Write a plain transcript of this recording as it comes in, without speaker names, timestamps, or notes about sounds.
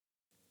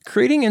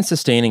Creating and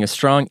sustaining a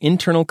strong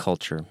internal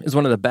culture is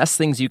one of the best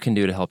things you can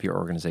do to help your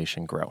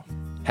organization grow.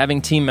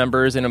 Having team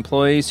members and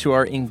employees who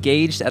are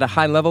engaged at a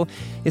high level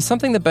is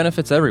something that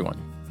benefits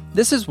everyone.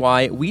 This is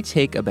why we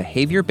take a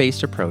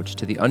behavior-based approach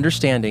to the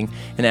understanding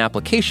and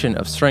application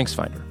of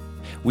StrengthsFinder.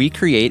 We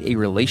create a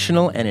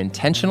relational and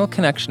intentional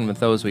connection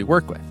with those we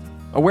work with.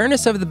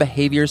 Awareness of the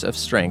behaviors of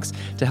strengths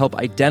to help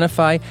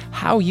identify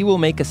how you will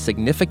make a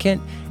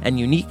significant and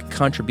unique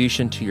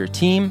contribution to your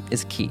team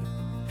is key.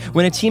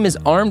 When a team is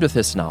armed with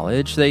this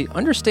knowledge, they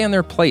understand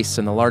their place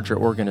in the larger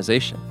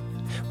organization.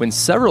 When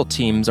several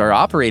teams are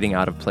operating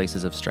out of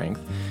places of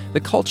strength, the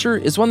culture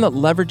is one that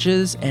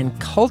leverages and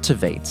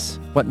cultivates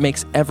what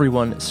makes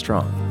everyone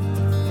strong.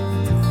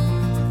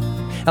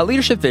 At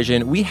Leadership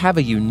Vision, we have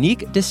a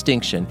unique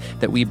distinction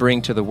that we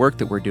bring to the work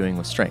that we're doing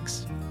with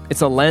strengths.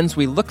 It's a lens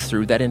we look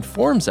through that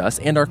informs us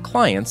and our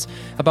clients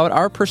about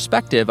our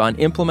perspective on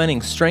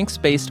implementing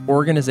strengths-based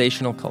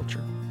organizational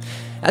culture.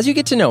 As you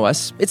get to know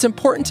us, it's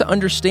important to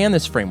understand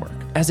this framework,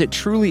 as it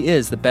truly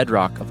is the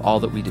bedrock of all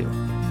that we do.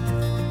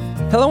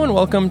 Hello and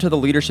welcome to the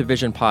Leadership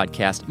Vision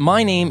podcast.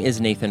 My name is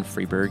Nathan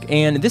Freeberg,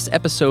 and this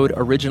episode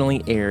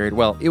originally aired,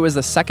 it was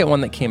the second one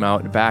that came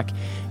out back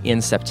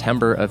in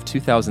September of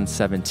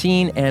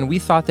 2017, and we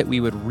thought that we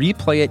would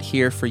replay it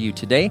here for you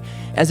today,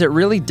 as it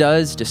really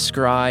does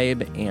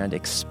describe and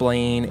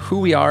explain who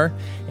we are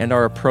and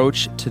our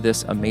approach to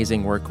this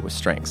amazing work with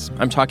strengths.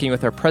 I'm talking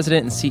with our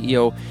president and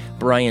CEO,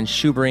 Brian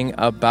Schubring,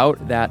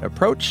 about that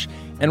approach.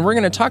 And we're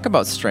going to talk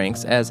about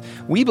strengths as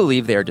we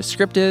believe they are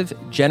descriptive,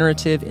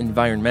 generative,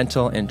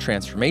 environmental, and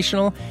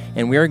transformational.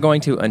 And we are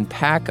going to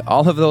unpack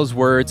all of those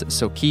words,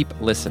 so keep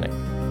listening.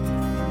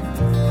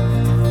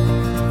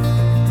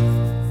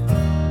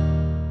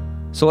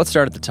 So let's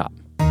start at the top.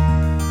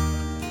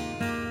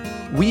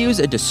 We use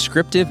a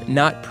descriptive,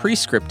 not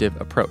prescriptive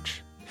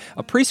approach.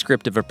 A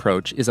prescriptive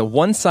approach is a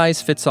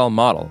one-size-fits-all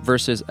model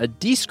versus a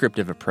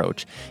descriptive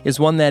approach is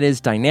one that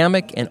is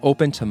dynamic and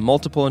open to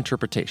multiple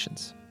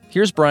interpretations.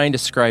 Here's Brian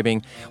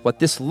describing what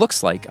this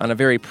looks like on a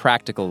very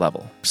practical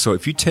level. So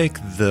if you take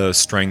the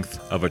strength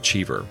of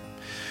achiever,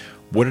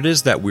 what it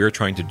is that we're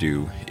trying to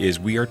do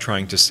is we are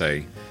trying to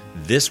say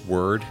this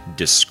word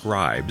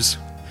describes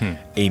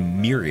a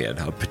myriad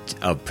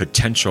of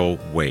potential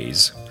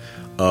ways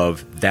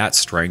of that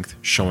strength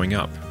showing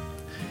up.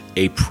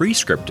 A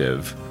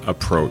prescriptive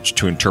approach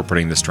to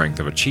interpreting the strength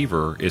of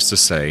achiever is to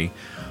say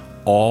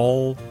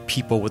all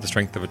people with the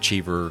strength of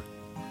achiever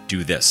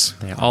do this.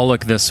 They all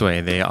look this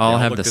way. They all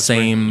have the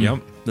same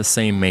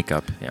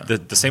makeup. Yeah.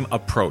 The same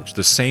approach,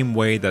 the same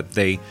way that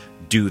they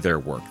do their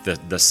work,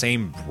 the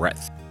same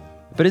breadth.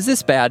 But is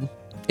this bad?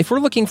 If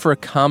we're looking for a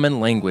common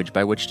language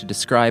by which to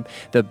describe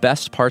the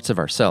best parts of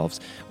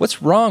ourselves,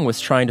 what's wrong with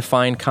trying to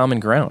find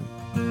common ground?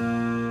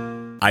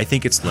 I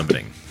think it's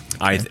limiting.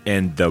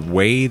 And the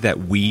way that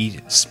we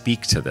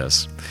speak to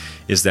this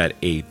is that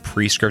a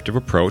prescriptive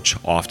approach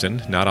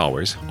often, not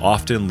always,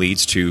 often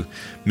leads to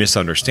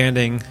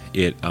misunderstanding.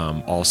 It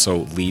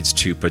also leads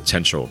to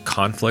potential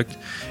conflict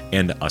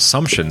and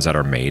assumptions that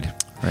are made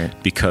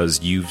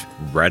because you've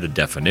read a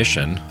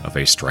definition of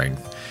a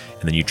strength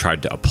and then you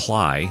tried to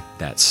apply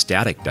that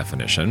static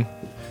definition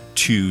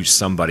to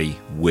somebody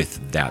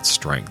with that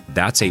strength.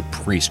 That's a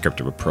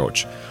prescriptive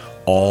approach.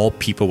 All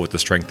people with the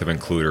strength of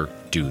includer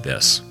do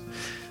this.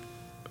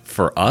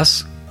 For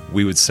us,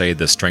 we would say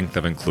the strength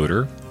of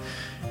includer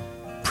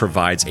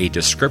provides a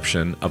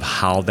description of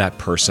how that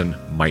person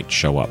might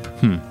show up.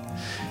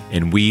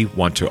 And we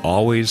want to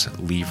always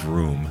leave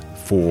room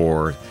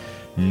for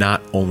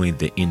not only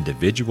the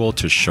individual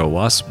to show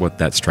us what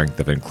that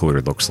strength of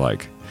includer looks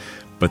like,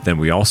 but then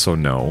we also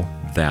know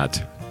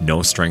that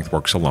no strength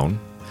works alone.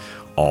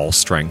 All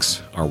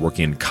strengths are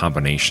working in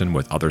combination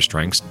with other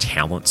strengths,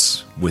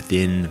 talents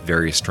within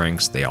various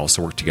strengths. They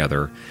also work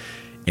together.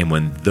 And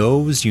when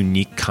those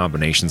unique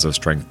combinations of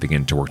strength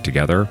begin to work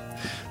together,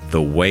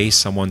 the way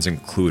someone's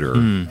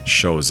includer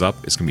shows up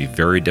is going to be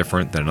very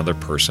different than another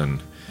person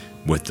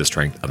with the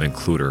strength of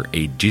includer.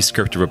 A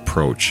descriptive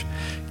approach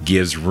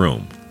gives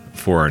room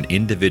for an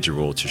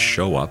individual to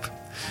show up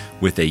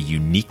with a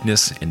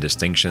uniqueness and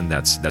distinction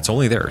that's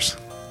only theirs,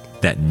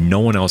 that no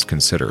one else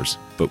considers.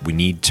 But we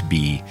need to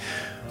be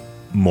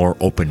more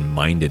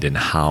open-minded in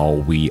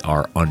how we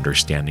are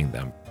understanding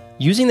them.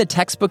 Using the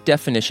textbook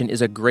definition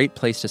is a great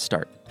place to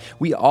start.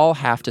 We all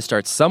have to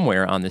start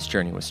somewhere on this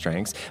journey with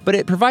strengths, but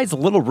it provides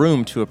little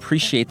room to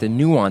appreciate the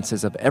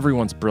nuances of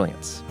everyone's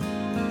brilliance.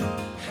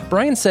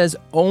 Brian says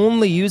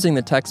only using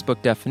the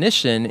textbook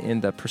definition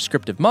in the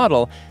prescriptive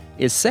model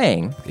is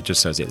saying, it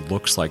just says it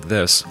looks like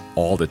this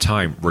all the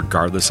time,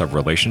 regardless of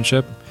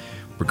relationship,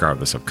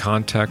 regardless of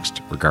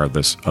context,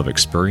 regardless of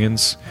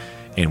experience.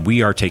 And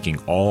we are taking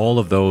all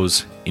of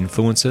those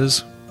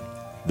influences,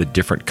 the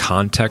different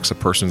contexts a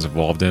person's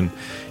involved in,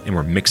 and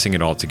we're mixing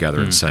it all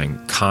together and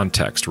saying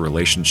context,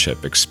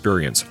 relationship,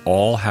 experience,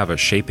 all have a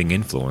shaping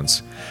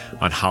influence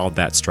on how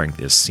that strength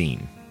is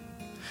seen.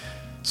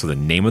 So the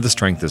name of the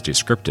strength is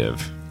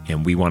descriptive,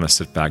 and we want to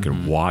sit back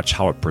and watch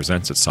how it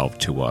presents itself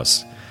to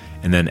us,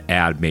 and then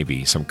add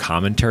maybe some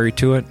commentary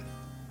to it,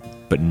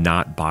 but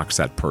not box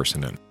that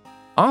person in.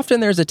 Often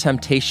there's a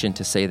temptation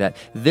to say that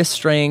this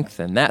strength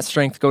and that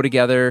strength go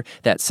together,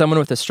 that someone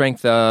with a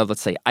strength of,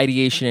 let's say,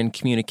 ideation and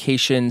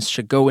communications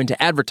should go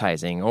into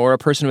advertising, or a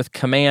person with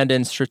command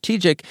and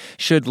strategic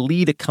should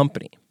lead a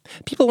company.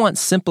 People want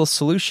simple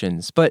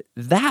solutions, but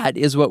that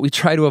is what we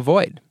try to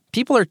avoid.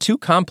 People are too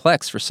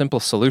complex for simple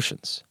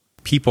solutions.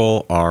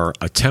 People are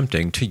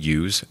attempting to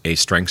use a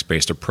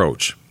strengths-based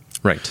approach,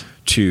 Right,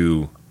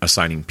 to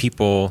assigning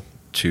people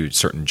to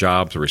certain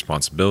jobs or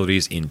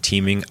responsibilities in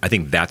teaming. I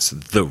think that's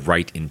the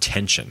right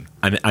intention.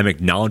 I'm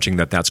acknowledging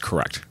that that's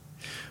correct.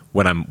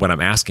 What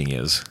I'm asking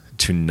is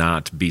to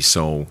not be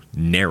so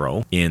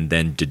narrow in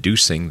then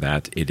deducing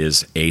that it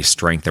is a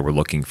strength that we're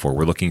looking for.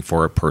 We're looking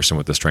for a person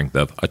with the strength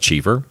of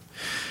achiever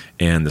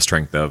and the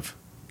strength of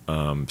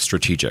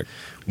strategic.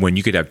 When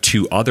you could have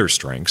two other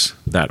strengths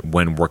that,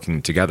 when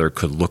working together,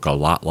 could look a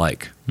lot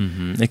like.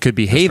 Mm-hmm. It could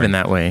behave in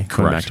that way.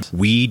 Correct.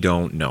 We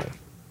don't know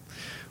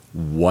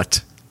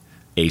what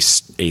a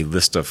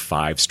list of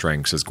 5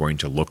 strengths is going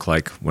to look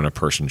like when a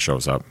person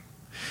shows up.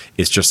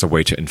 It's just a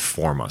way to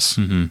inform us,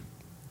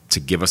 to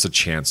give us a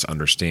chance to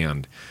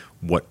understand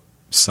what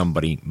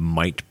somebody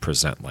might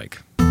present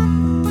like.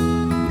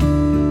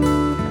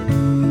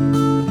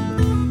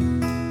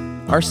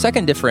 Our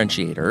second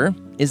differentiator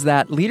is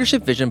that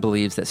Leadership Vision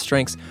believes that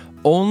strengths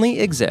only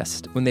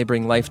exist when they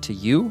bring life to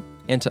you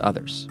and to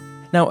others.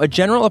 Now, a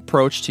general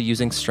approach to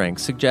using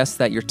strengths suggests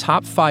that your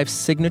top 5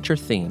 signature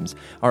themes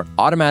are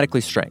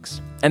automatically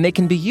strengths, and they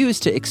can be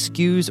used to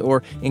excuse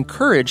or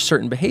encourage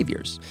certain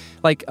behaviors.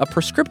 Like a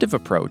prescriptive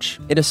approach,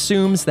 it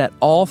assumes that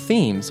all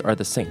themes are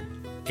the same.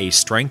 A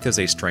strength is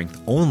a strength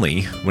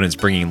only when it's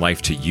bringing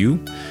life to you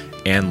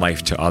and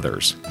life to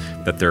others.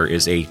 That there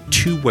is a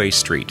two-way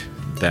street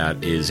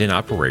that is in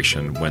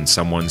operation when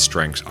someone's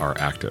strengths are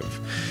active.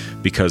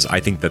 Because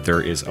I think that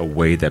there is a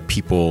way that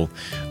people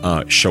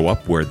show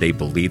up where they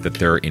believe that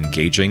they're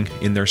engaging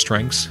in their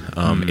strengths.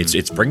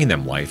 It's bringing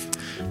them life.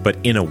 But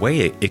in a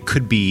way, it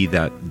could be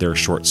that they're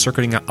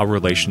short-circuiting a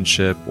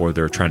relationship, or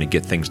they're trying to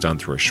get things done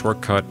through a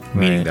shortcut,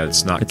 meaning that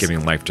it's not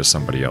giving life to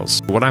somebody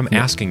else. What I'm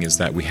asking is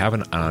that we have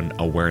an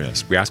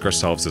awareness. We ask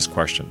ourselves this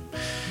question: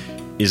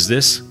 is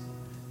this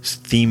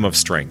theme of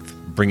strength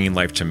bringing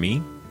life to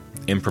me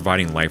and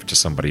providing life to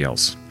somebody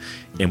else?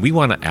 And we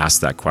want to ask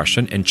that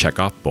question and check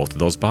off both of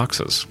those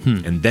boxes.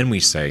 And then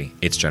we say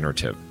it's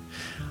generative.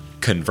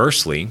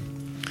 Conversely,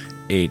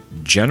 a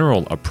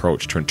general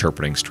approach to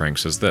interpreting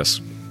strengths is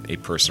this. A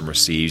person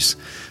receives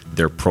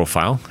their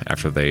profile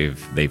after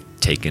they've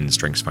taken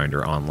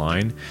StrengthsFinder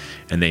online,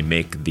 and they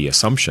make the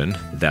assumption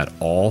that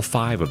all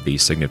 5 of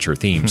these signature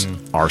themes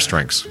are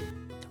strengths.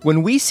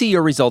 When we see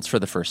your results for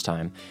the first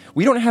time,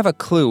 we don't have a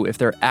clue if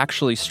they're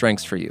actually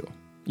strengths for you.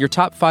 Your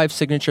top 5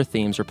 signature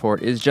themes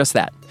report is just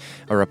that,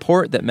 a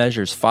report that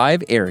measures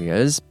 5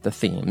 areas, the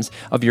themes,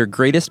 of your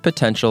greatest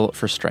potential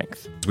for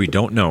strength. We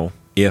don't know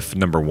if,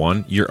 number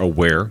 1, you're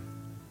aware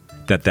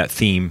that that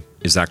theme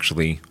is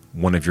actually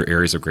one of your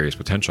areas of greatest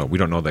potential. We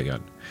don't know that yet.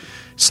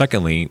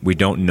 Secondly, we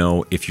don't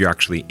know if you're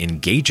actually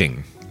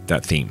engaging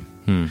that theme.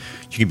 You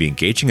can be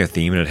engaging a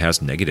theme and it has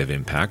negative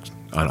impact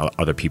on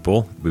other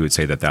people. We would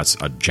say that that's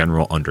a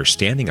general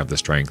understanding of the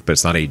strength, but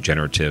it's not a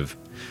generative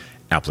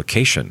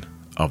application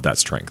of that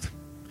strength.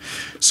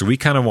 So we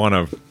kind of want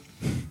to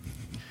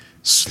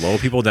slow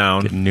people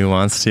down. Get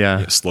nuanced,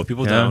 yeah. Slow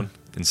people down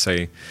and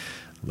say,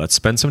 let's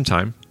spend some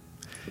time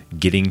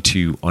getting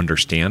to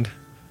understand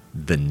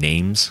the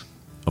names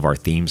of our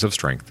themes of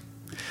strength.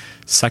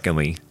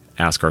 Secondly,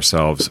 ask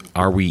ourselves,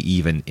 are we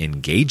even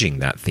engaging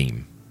that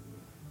theme?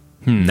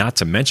 Not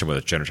to mention whether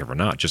it's generative or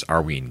not, just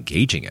are we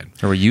engaging it?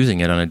 Are we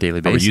using it on a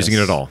daily basis? Are we using it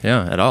at all?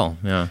 Yeah, at all,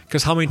 yeah.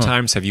 Because how many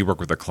times have you worked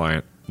with a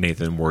client,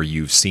 Nathan, where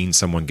you've seen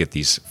someone get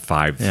these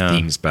 5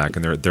 themes back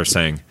and they're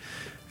saying,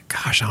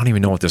 gosh, I don't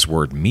even know what this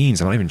word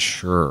means. I'm not even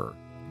sure.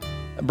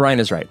 Brian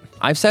is right.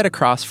 I've sat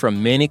across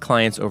from many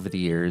clients over the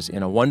years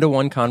in a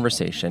one-to-one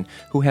conversation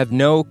who have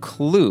no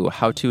clue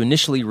how to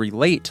initially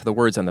relate to the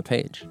words on the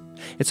page.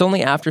 It's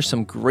only after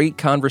some great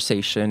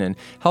conversation and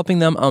helping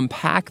them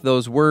unpack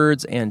those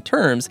words and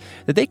terms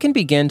that they can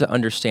begin to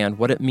understand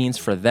what it means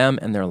for them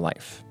and their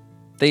life.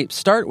 They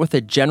start with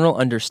a general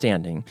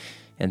understanding,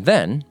 and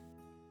then,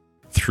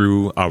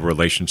 through a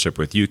relationship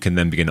with you, can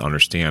then begin to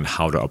understand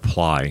how to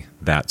apply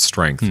that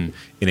strength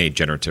in a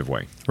generative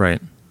way.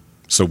 Right.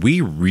 So we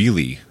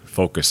really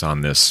focus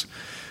on this,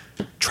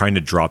 trying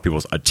to draw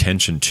people's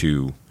attention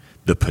to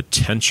the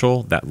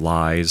potential that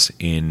lies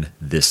in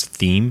this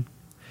theme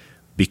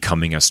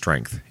becoming a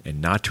strength, and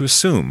not to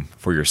assume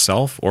for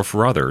yourself or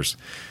for others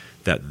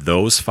that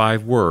those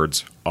 5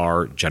 words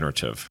are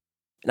generative.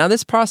 Now,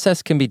 this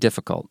process can be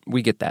difficult.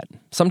 We get that.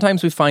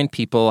 Sometimes we find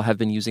people have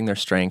been using their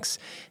strengths,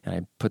 and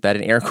I put that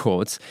in air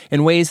quotes,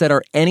 in ways that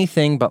are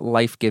anything but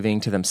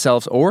life-giving to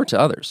themselves or to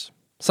others.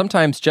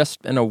 Sometimes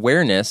just an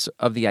awareness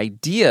of the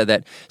idea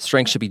that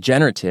strengths should be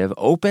generative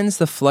opens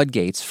the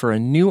floodgates for a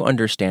new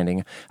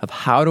understanding of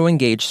how to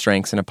engage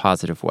strengths in a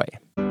positive way.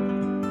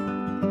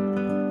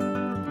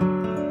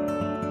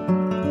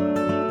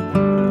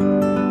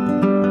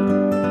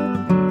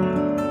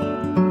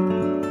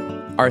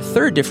 Our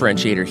third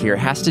differentiator here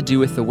has to do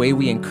with the way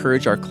we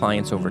encourage our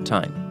clients over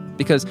time,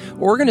 because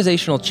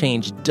organizational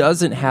change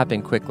doesn't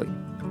happen quickly.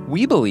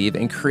 We believe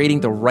in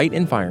creating the right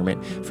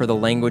environment for the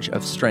language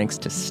of strengths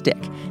to stick,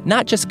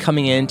 not just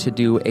coming in to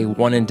do a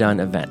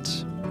one-and-done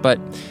event. But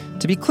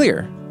to be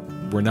clear,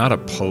 we're not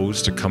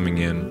opposed to coming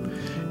in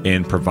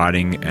and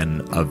providing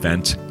an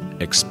event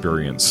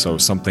experience. So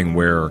something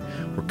where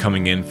we're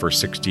coming in for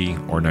 60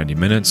 or 90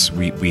 minutes.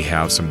 We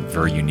have some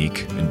very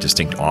unique and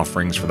distinct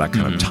offerings for that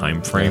kind of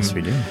time frame. Yes,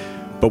 we do.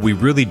 But we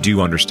really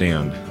do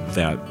understand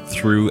that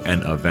through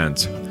an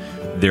event,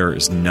 there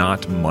is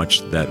not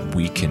much that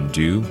we can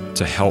do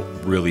to help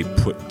really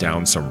put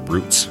down some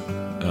roots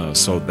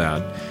so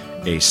that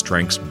a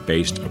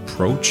strengths-based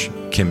approach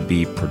can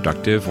be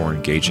productive or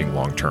engaging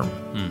long-term.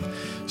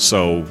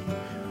 So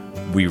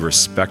we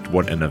respect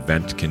what an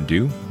event can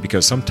do,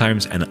 because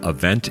sometimes an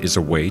event is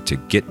a way to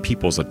get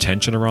people's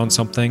attention around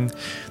something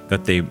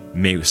that they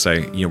may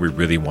say, we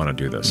really want to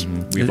do this.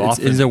 It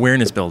is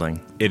awareness building.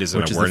 It is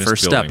an which awareness is the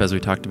first building. step, as we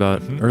talked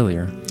about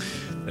earlier.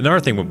 Another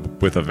thing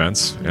with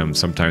events,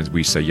 sometimes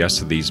we say yes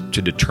to these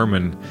to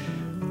determine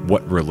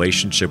what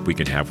relationship we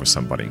can have with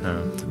somebody.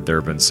 There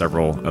have been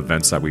several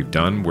events that we've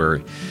done where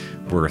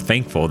we're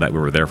thankful that we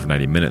were there for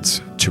 90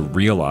 minutes to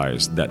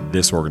realize that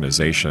this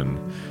organization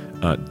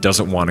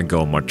doesn't want to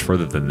go much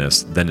further than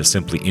this, than to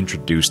simply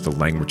introduce the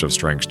language of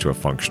strengths to a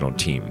functional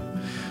team.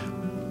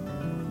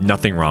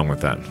 Nothing wrong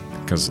with that,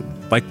 because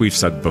like we've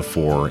said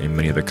before in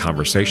many of the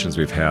conversations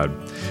we've had,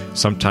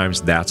 sometimes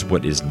that's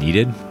what is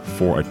needed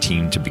for a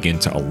team to begin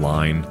to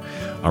align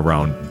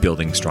around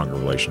building stronger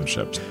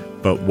relationships.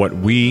 But what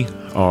we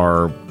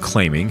are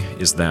claiming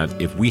is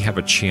that if we have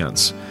a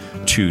chance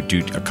to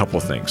do a couple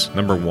of things.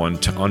 Number one,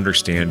 to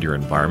understand your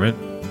environment,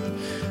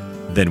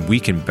 then we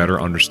can better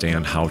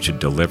understand how to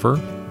deliver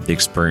the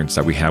experience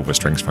that we have with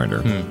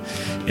StrengthsFinder.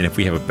 And if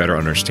we have a better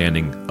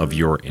understanding of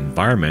your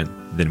environment,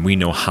 then we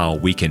know how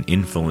we can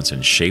influence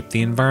and shape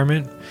the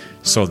environment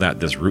so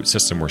that this root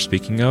system we're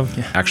speaking of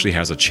actually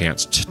has a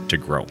chance to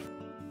grow.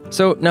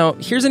 So now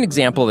here's an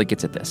example that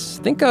gets at this.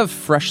 Think of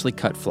freshly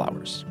cut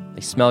flowers.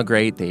 They smell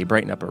great, they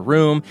brighten up a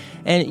room,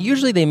 and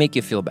usually they make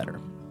you feel better.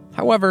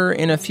 However,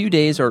 in a few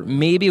days or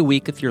maybe a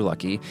week if you're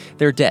lucky,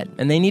 they're dead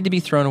and they need to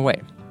be thrown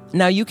away.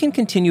 Now, you can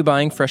continue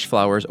buying fresh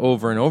flowers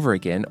over and over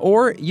again,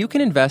 or you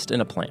can invest in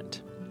a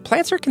plant.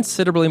 Plants are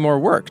considerably more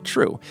work,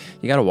 true.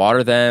 You got to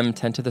water them,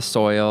 tend to the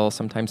soil,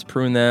 sometimes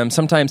prune them.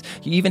 Sometimes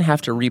you even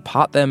have to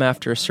repot them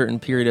after a certain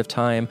period of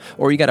time,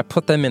 or you got to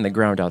put them in the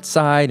ground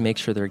outside, make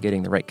sure they're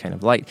getting the right kind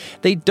of light.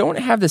 They don't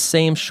have the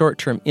same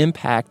short-term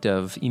impact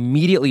of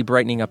immediately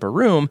brightening up a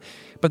room,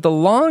 but the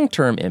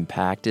long-term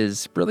impact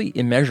is really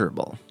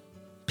immeasurable.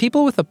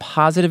 People with a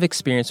positive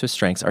experience with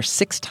strengths are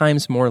 6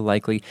 times more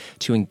likely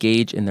to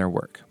engage in their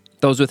work.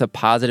 Those with a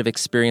positive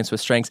experience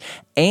with strengths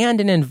and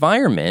an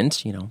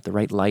environment, the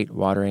right light,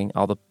 watering,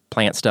 all the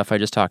plant stuff I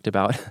just talked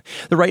about,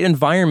 the right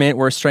environment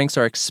where strengths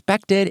are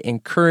expected,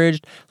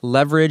 encouraged,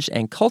 leveraged,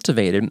 and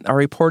cultivated are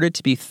reported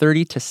to be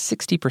 30 to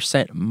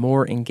 60%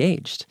 more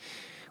engaged.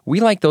 We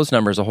like those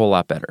numbers a whole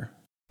lot better.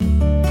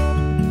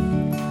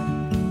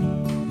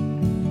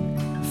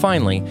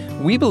 Finally,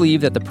 we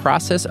believe that the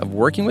process of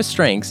working with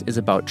strengths is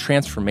about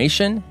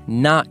transformation,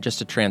 not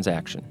just a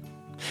transaction.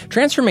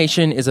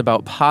 Transformation is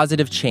about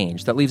positive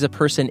change that leaves a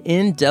person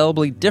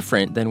indelibly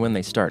different than when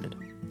they started.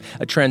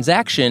 A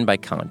transaction, by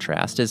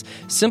contrast, is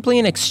simply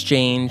an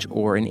exchange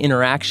or an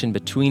interaction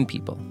between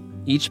people.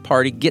 Each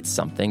party gets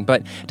something,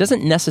 but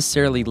doesn't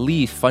necessarily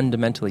leave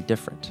fundamentally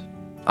different.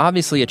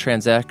 Obviously, a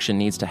transaction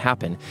needs to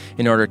happen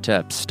in order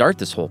to start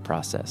this whole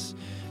process.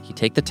 You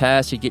take the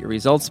test, you get your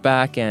results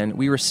back, and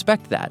we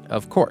respect that,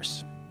 of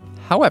course.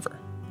 However,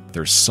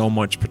 there's so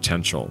much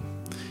potential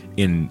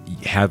in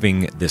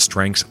having the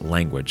strengths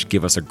language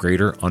give us a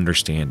greater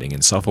understanding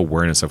and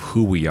self-awareness of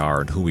who we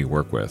are and who we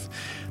work with,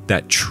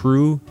 that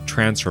true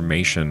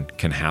transformation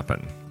can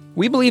happen.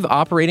 We believe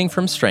operating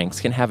from strengths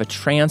can have a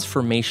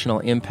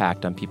transformational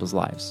impact on people's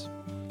lives.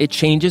 It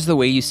changes the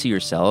way you see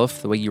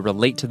yourself, the way you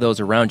relate to those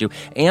around you,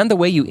 and the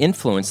way you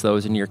influence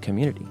those in your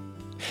community.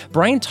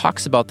 Brian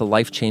talks about the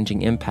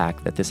life-changing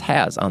impact that this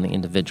has on the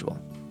individual.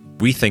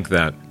 We think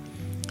that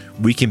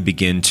we can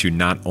begin to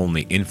not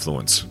only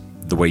influence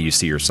the way you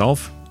see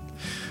yourself,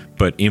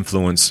 but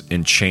influence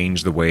and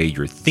change the way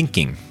you're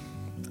thinking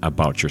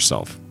about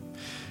yourself.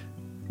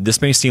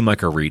 This may seem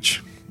like a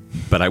reach,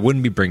 but I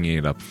wouldn't be bringing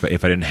it up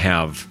if I didn't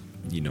have,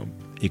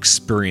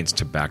 experience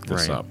to back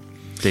this up.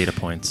 Data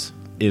points.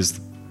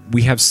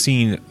 We have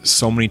seen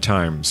so many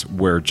times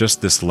where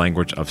just this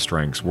language of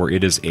strengths, where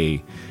it is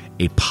a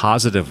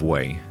positive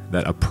way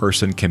that a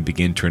person can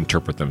begin to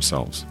interpret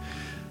themselves.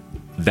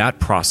 That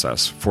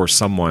process for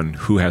someone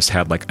who has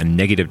had like a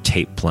negative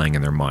tape playing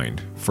in their mind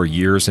for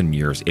years and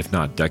years, if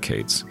not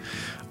decades,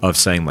 of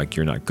saying like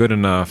you're not good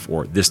enough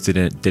or this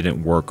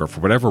didn't work, or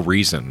for whatever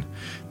reason,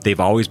 they've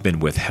always been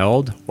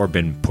withheld or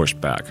been pushed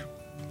back.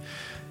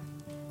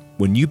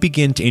 When you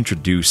begin to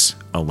introduce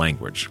a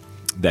language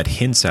that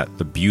hints at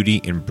the beauty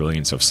and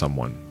brilliance of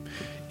someone,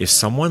 if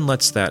someone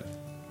lets that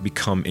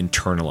become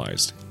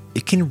internalized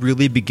it can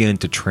really begin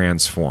to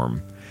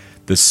transform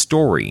the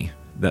story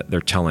that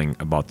they're telling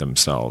about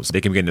themselves.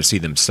 They can begin to see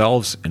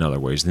themselves in other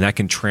ways, and that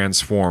can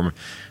transform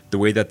the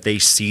way that they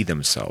see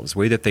themselves, the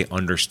way that they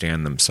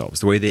understand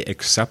themselves, the way they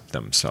accept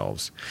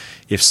themselves.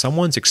 If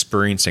someone's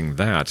experiencing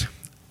that,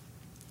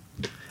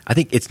 I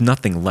think it's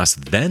nothing less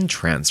than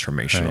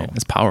transformational. Right.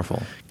 It's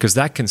powerful. Because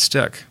that can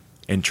stick,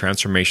 and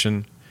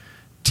transformation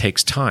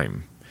takes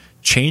time.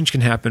 Change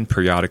can happen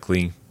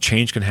periodically,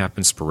 change can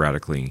happen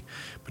sporadically,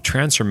 but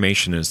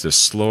transformation is this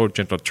slow,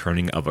 gentle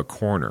turning of a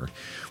corner.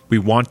 We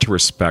want to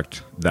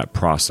respect that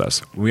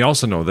process. We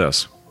also know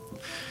this.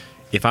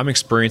 If I'm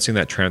experiencing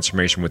that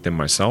transformation within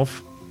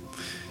myself,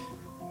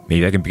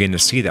 maybe I can begin to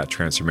see that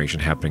transformation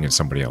happening in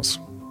somebody else.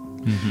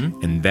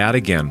 Mm-hmm. And that,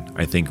 again,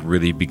 I think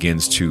really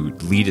begins to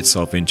lead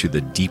itself into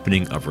the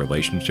deepening of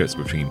relationships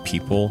between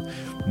people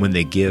when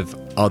they give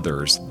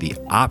others the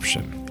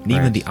option and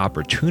even the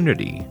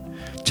opportunity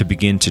to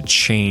begin to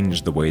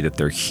change the way that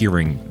they're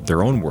hearing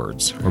their own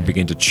words or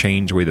begin to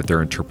change the way that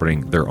they're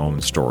interpreting their own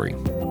story.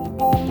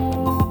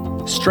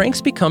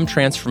 Strengths become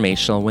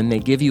transformational when they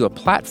give you a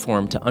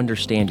platform to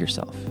understand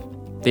yourself.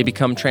 They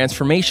become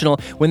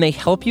transformational when they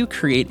help you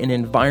create an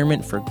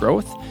environment for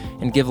growth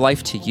and give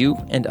life to you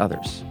and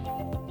others.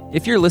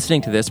 If you're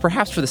listening to this,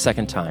 perhaps for the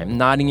second time,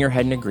 nodding your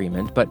head in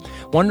agreement, but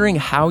wondering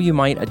how you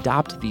might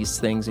adopt these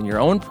things in your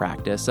own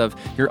practice of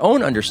your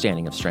own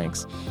understanding of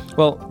strengths,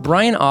 well,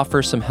 Brian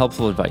offers some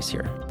helpful advice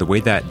here. The way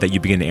that you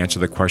begin to answer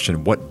the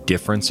question, what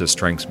difference is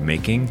strengths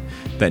making,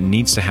 that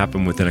needs to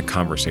happen within a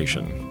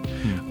conversation.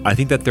 I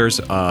think that there's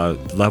a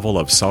level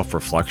of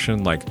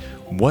self-reflection, like,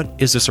 what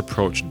is this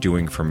approach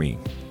doing for me?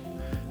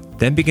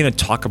 Then begin to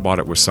talk about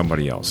it with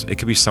somebody else. It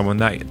could be someone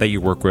that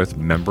you work with,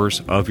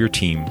 members of your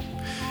team,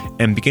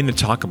 and begin to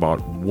talk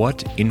about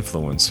what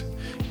influence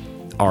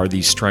are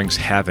these strengths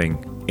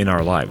having in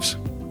our lives.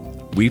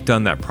 We've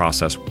done that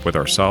process with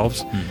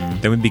ourselves.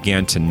 Mm-hmm. Then we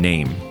began to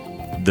name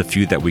the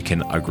few that we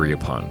can agree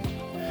upon.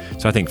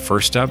 So I think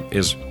first step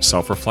is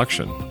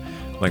self-reflection.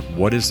 Like,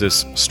 what is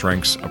this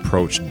strengths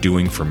approach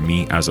doing for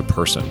me as a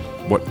person?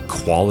 What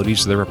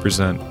qualities do they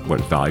represent? What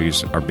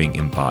values are being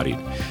embodied?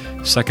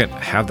 Second,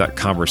 have that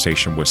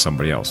conversation with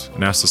somebody else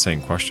and ask the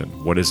same question.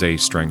 What is a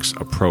strengths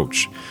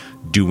approach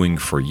doing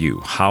for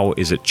you? How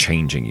is it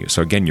changing you?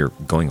 So again, you're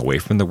going away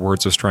from the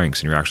words of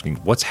strengths and you're asking,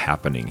 what's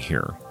happening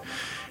here?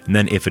 And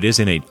then if it is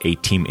in a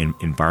team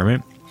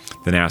environment,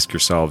 then ask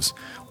yourselves,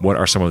 what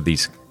are some of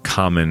these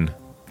common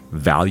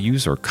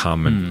values or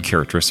common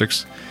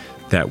characteristics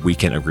that we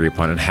can agree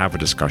upon, and have a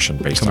discussion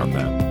based on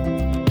that.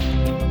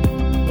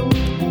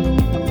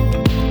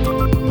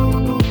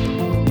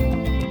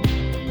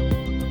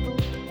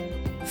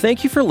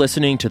 Thank you for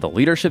listening to the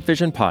Leadership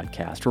Vision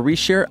podcast, where we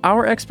share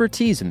our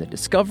expertise in the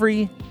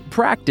discovery,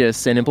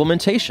 practice, and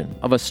implementation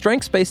of a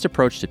strengths-based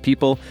approach to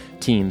people,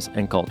 teams,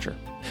 and culture.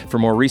 For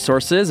more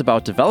resources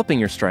about developing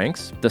your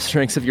strengths, the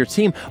strengths of your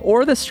team,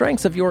 or the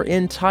strengths of your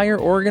entire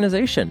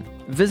organization,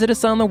 visit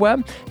us on the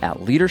web at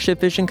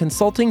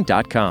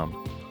leadershipvisionconsulting.com.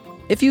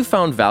 If you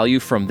found value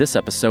from this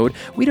episode,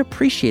 we'd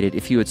appreciate it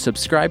if you would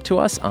subscribe to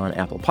us on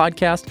Apple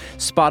Podcast,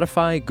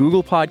 Spotify,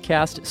 Google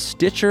Podcast,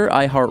 Stitcher,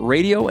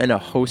 iHeartRadio, and a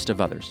host of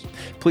others.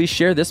 Please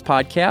share this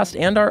podcast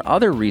and our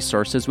other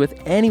resources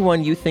with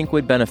anyone you think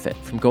would benefit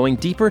from going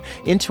deeper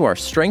into our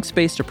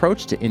strengths-based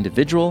approach to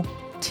individual,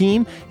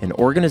 team, and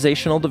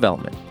organizational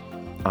development.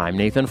 I'm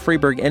Nathan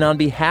Freeberg, and on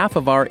behalf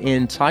of our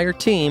entire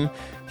team,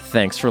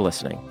 thanks for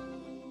listening.